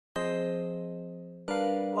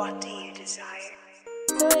What do you desire?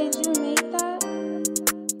 So did you make that?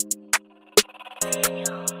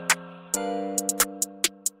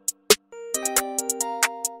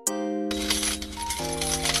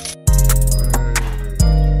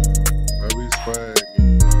 I be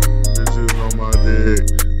swaggin', bitches on my dick,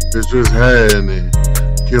 bitches had it,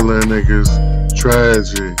 killing niggas,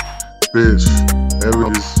 tragic, bitch,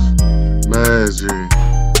 everything's magic,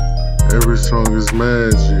 every song is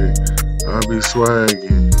magic, I be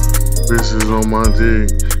swaggin', bitches on my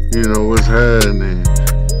dick, you know what's happening,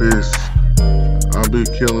 bitch, I be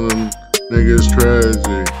killing niggas,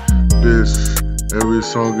 tragic, bitch, every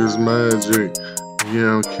song is magic,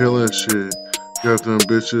 yeah, I'm killing shit. Got them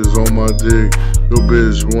bitches on my dick. Yo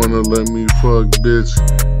bitch wanna let me fuck, bitch.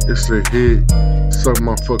 It's a hit. Suck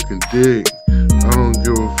my fucking dick. I don't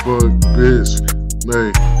give a fuck, bitch. Hey,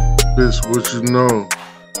 bitch, what you know?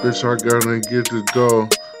 Bitch, I gotta get the dough.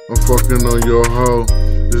 I'm fucking on your hoe.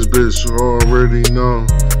 This bitch already know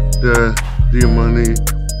that dmoney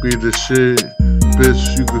be the shit.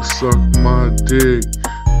 Bitch, you can suck my dick.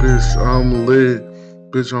 Bitch, I'm lit.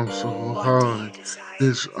 Bitch, I'm so high.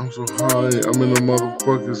 Bitch, I'm so high. I'm in the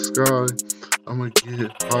motherfucking sky. I'ma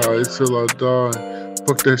get high till I die.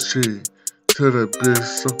 Fuck that shit. Tell that bitch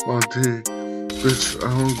suck my dick. Bitch, I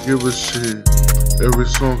don't give a shit. Every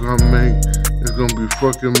song I make is gonna be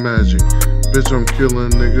fucking magic. Bitch, I'm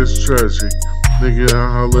killing niggas tragic. Nigga,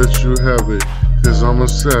 I'll let you have it. Cause I'm a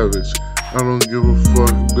savage. I don't give a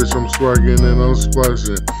fuck. Bitch, I'm swagging and I'm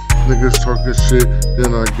splashing. Niggas talking shit,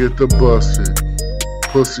 then I get the bustin'.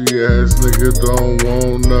 Pussy ass nigga don't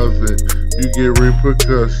want nothing. You get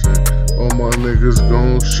repercussion. All my niggas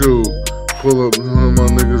gon' shoot. Pull up, none of my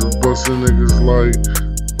niggas bustin' niggas like,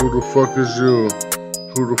 who the fuck is you?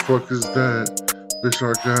 Who the fuck is that? Bitch,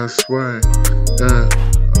 I got swag. Yeah,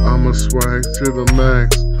 I'ma swag to the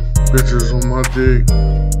max. Bitches on my dick.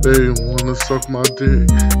 They wanna suck my dick.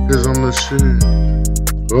 Cause I'm the shit.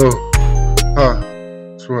 Oh, ha,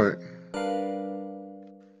 swag.